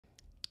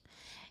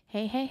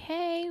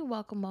Hey,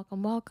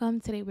 welcome.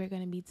 Today we're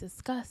going to be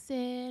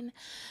discussing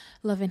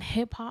Love and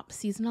Hip Hop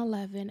Season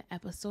 11,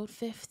 Episode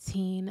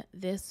 15.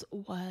 This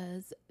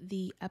was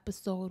the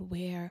episode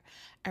where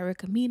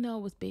Mena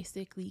was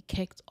basically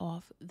kicked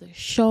off the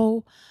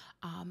show.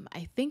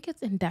 I think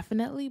it's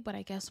indefinitely, but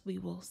I guess we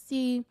will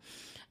see.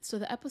 So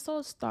the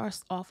episode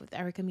starts off with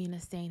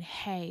Mena saying,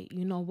 hey,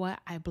 you know what?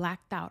 I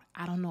blacked out.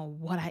 I don't know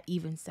what I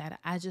even said.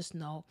 I just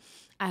know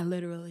I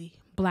literally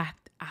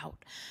blacked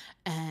out.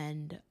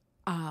 And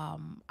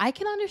I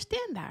can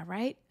understand that,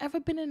 right? Ever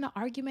been in an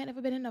argument,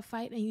 ever been in a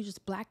fight and you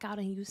just black out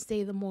and you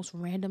say the most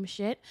random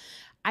shit?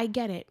 I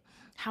get it.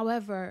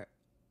 However,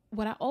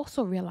 what I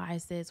also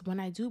realize is when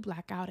I do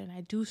black out and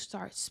I do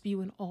start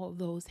spewing all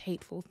those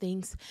hateful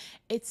things,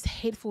 it's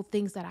hateful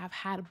things that I've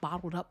had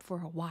bottled up for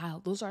a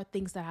while. Those are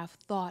things that I've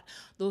thought.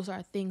 Those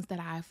are things that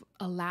I've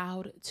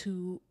allowed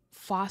to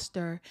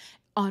foster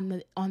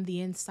on the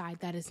inside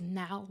that is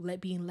now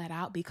being let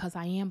out because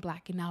I am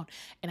blacking out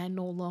and I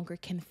no longer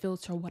can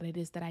filter what it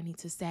is that I need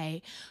to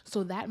say.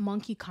 So that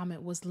monkey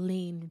comment was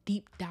laying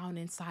deep down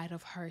inside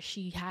of her.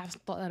 She has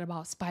thought that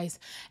about Spice,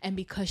 and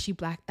because she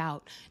blacked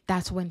out,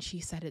 that's when she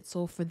said it.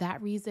 So for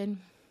that reason,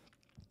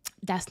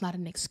 that's not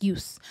an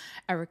excuse,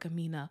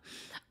 Mena.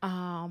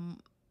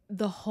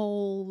 The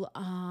whole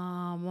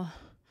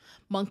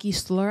monkey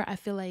slur, I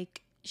feel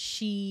like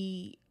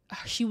she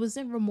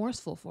wasn't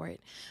remorseful for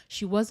it.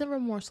 She wasn't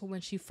remorseful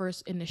when she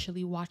first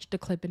initially watched the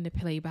clip in the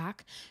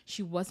playback.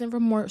 She wasn't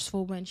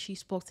remorseful when she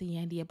spoke to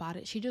Yandy about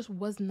it. She just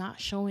was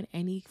not showing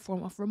any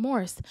form of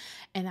remorse.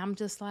 And I'm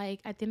just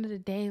like, at the end of the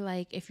day,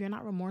 like, if you're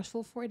not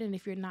remorseful for it and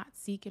if you're not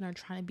seeking or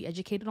trying to be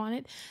educated on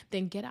it,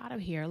 then get out of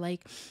here.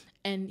 Like,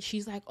 and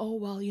she's like, oh,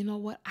 well, you know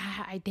what?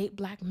 I date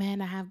black men.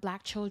 I have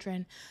black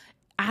children.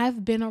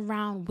 I've been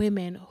around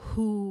women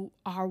who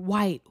are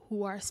white,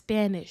 who are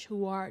Spanish,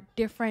 who are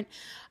different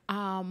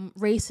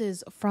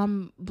races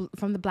from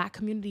the black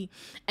community,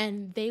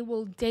 and they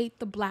will date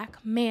the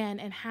black man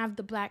and have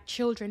the black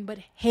children, but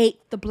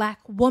hate the black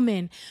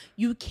woman.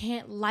 You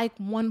can't like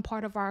one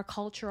part of our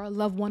culture or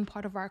love one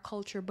part of our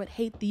culture, but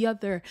hate the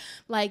other.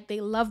 Like,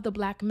 they love the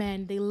black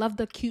men, they love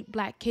the cute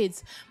black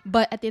kids,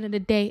 but at the end of the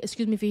day,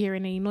 excuse me if you're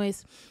hearing any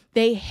noise,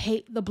 they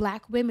hate the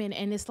black women.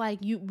 And it's like,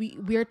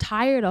 we're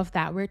tired of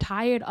that. We're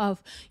tired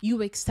of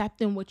you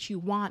accepting what you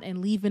want and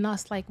leaving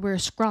us like we're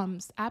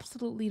scrums.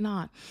 Absolutely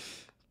not.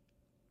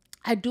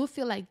 I do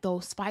feel like, though,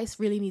 Spice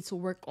really needs to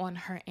work on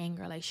her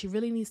anger. Like, she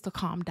really needs to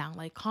calm down,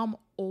 like calm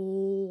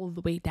all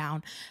the way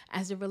down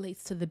as it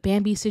relates to the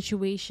Bambi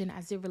situation,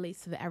 as it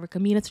relates to the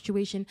Mena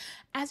situation,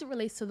 as it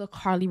relates to the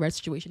Carly Red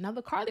situation. Now,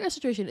 the Carly Red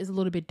situation is a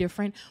little bit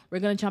different.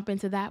 We're going to jump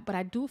into that, but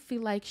I do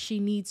feel like she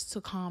needs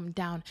to calm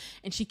down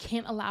and she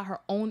can't allow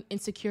her own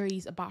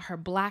insecurities about her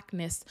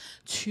blackness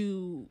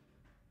to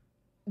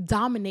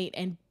dominate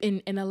and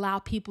allow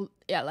people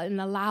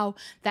and allow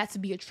that to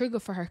be a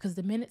trigger for her. Because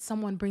the minute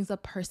someone brings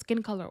up her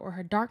skin color or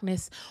her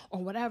darkness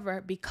or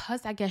whatever,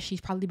 because I guess she's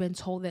probably been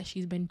told that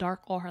she's been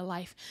dark all her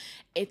life,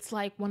 it's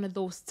like one of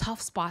those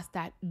tough spots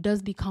that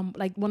does become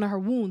like one of her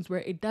wounds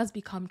where it does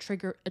become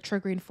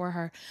triggering for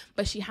her.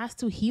 But she has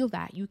to heal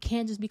that. You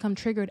can't just become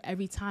triggered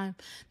every time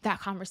that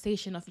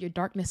conversation of your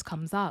darkness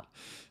comes up,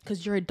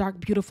 because you're a dark,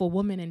 beautiful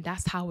woman and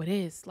that's how it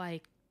is.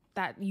 Like,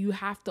 that you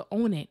have to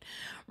own it,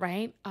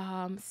 right?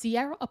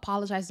 Sierra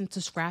apologizing to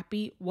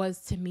Scrappy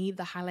was, to me,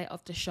 the highlight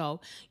of the show.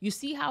 You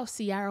see how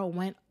Sierra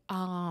went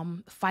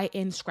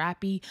fighting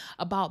Scrappy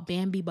about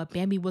Bambi, but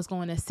Bambi was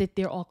going to sit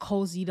there all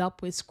cozied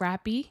up with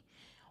Scrappy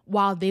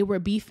while they were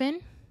beefing.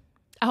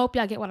 I hope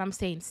y'all get what I'm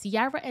saying.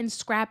 Sierra and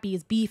Scrappy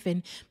is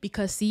beefing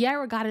because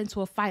Sierra got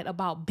into a fight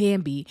about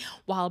Bambi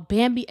while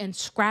Bambi and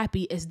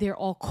Scrappy is there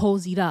all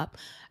cozied up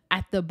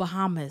at the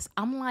Bahamas.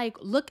 I'm like,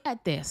 look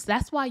at this.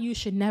 That's why you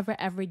should never,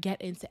 ever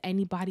get into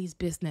anybody's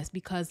business,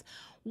 because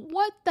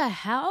what the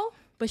hell?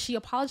 But she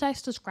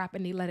apologized to Scrap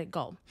and they let it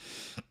go.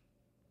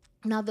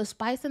 Now, the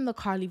Spice and the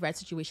Carly Red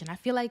situation, I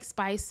feel like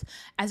Spice,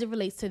 as it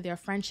relates to their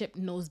friendship,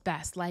 knows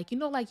best. Like, you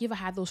know, like, you ever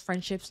had those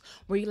friendships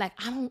where you're like,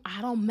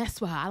 I don't mess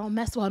with her. I don't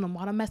mess with her no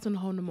more. I don't mess with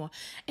her no more.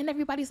 And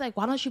everybody's like,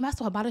 why don't you mess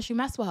with her? Why don't you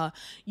mess with her?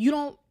 You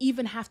don't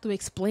even have to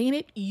explain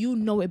it. You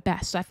know it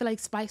best. So I feel like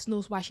Spice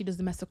knows why she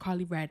doesn't mess with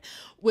Carly Red.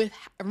 With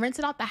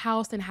renting out the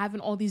house and having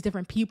all these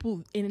different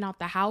people in and out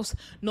the house,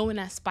 knowing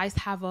that Spice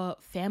have a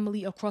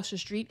family across the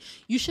street,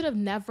 you should have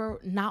never,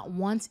 not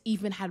once,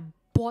 even had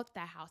bought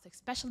that house,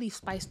 especially if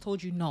Spice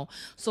told you no.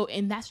 So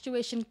in that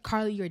situation,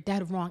 Carly, you're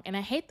dead wrong. And I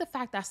hate the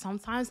fact that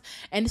sometimes,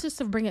 and this is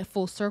to bring it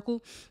full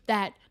circle,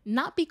 that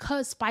not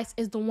because Spice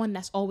is the one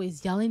that's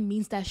always yelling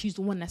means that she's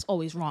the one that's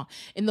always wrong.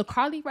 In the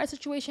Carly Red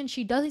situation,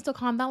 she does need to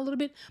calm down a little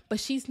bit, but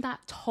she's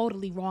not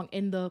totally wrong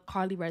in the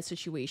Carly Red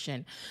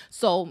situation.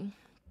 So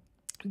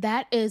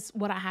that is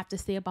what I have to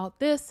say about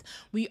this.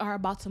 We are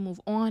about to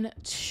move on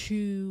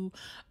to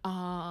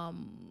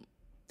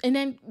and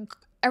then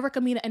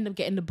Mena ended up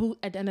getting the boot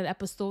at the end of the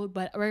episode,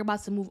 but we're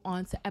about to move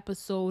on to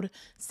episode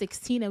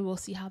 16 and we'll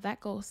see how that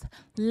goes.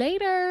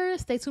 Later.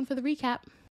 Stay tuned for the recap.